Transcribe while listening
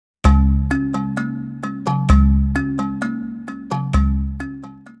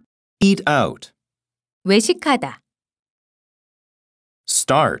Eat out. 외식하다,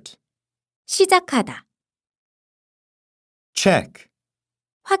 Start. 시작하다, Check.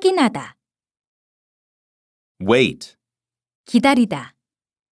 확인하다, Wait. 기다리다,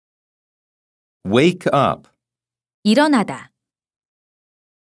 Wake up. 일어나다,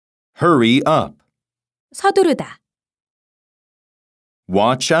 Hurry up. 서두르다,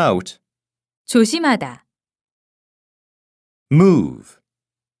 Watch out. 조심하다, Move.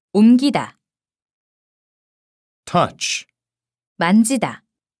 옮기다, Touch. 만지다,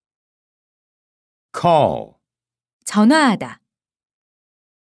 Call. 전화하다,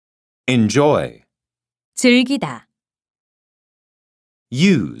 Enjoy. 즐기다,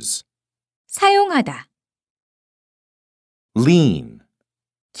 Use. 사용하다, Lean.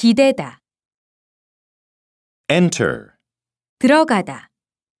 기대다, Enter. 들어가다,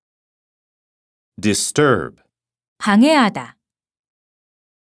 Disturb. 방해하다,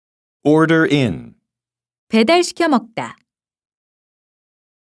 Order in. 배달시켜 먹다,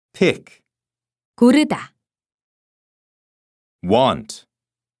 Pick. 고르다, Want.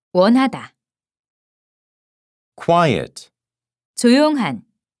 원하다, Quiet. 조용한,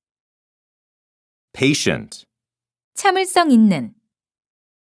 Patient. 참을성 있는,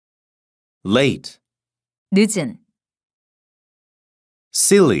 Late. 늦은,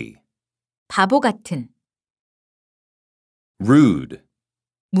 Silly. 바보 같은, Rude.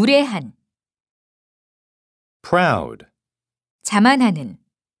 무례한, Proud. 자만하는,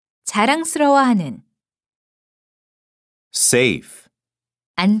 자랑스러워하는, Safe.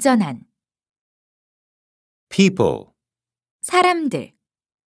 안전한, People. 사람들,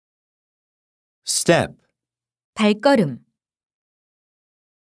 Step. 발걸음,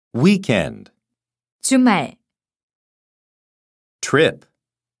 Weekend. 주말, Trip.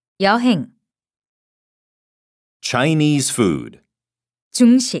 여행, Chinese food.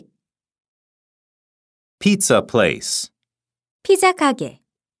 중식, Pizza place. 피자 가게,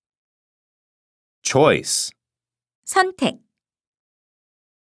 Choice. 선택,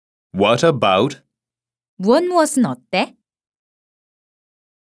 What about? 무엇은 어때?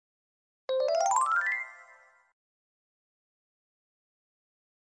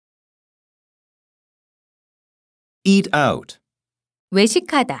 Eat out.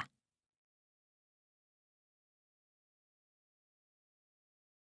 외식하다,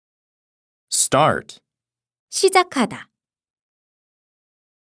 Start. 시작하다,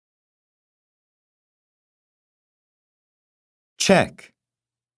 Check.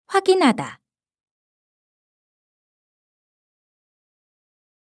 확인하다,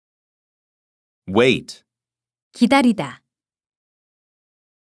 Wait. 기다리다,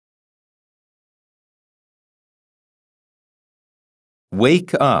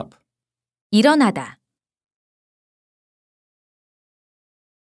 Wake up. 일어나다,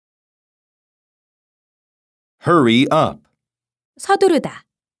 Hurry up. 서두르다,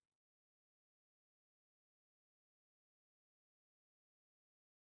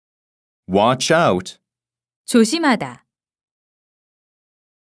 Watch out. 조심하다,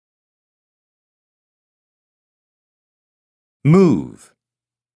 Move.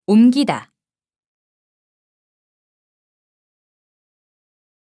 옮기다,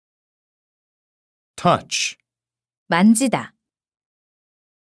 Touch. 만지다,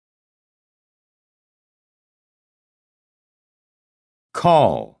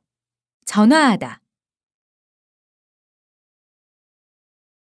 Call. 전화하다,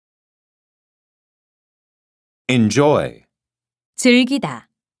 Enjoy. 즐기다,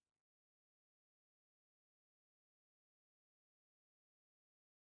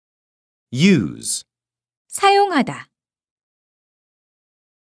 Use. 사용하다,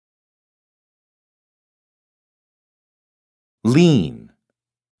 Lean.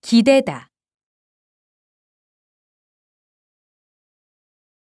 기대다,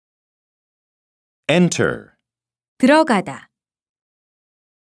 Enter. 들어가다,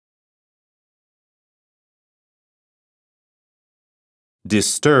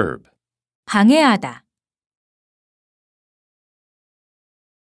 Disturb. 방해하다,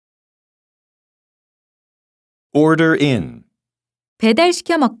 Order in.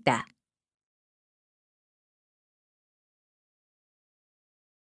 배달시켜 먹다,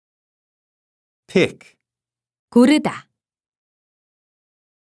 Pick. 고르다,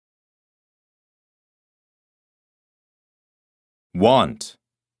 Want.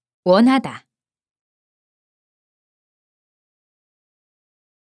 원하다,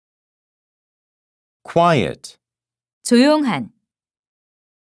 Quiet. 조용한,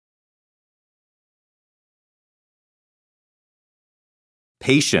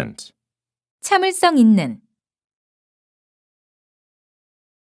 Patient. 참을성 있는,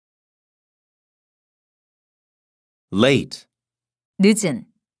 late, 늦은,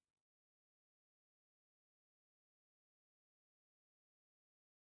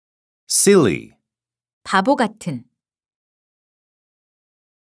 silly, 바보 같은,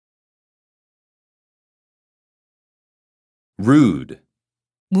 rude,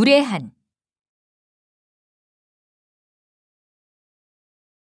 무례한,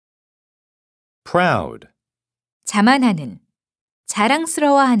 proud, 자만하는,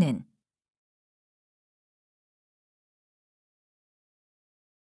 자랑스러워하는,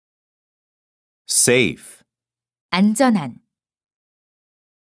 safe, 안전한,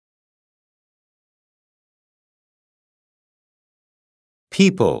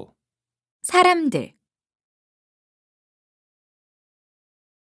 people, 사람들,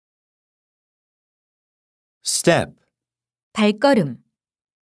 step, 발걸음,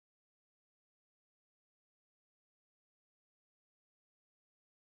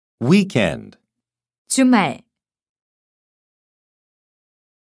 weekend, 주말,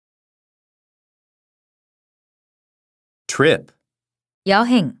 trip,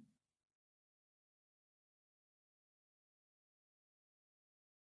 여행,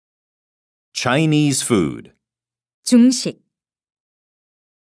 Chinese food, 중식,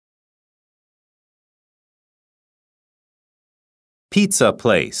 pizza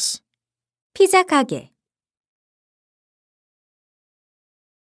place, 피자 가게,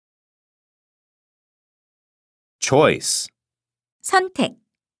 choice, 선택,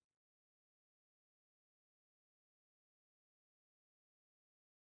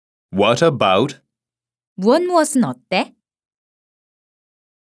 what about, 무엇은 어때?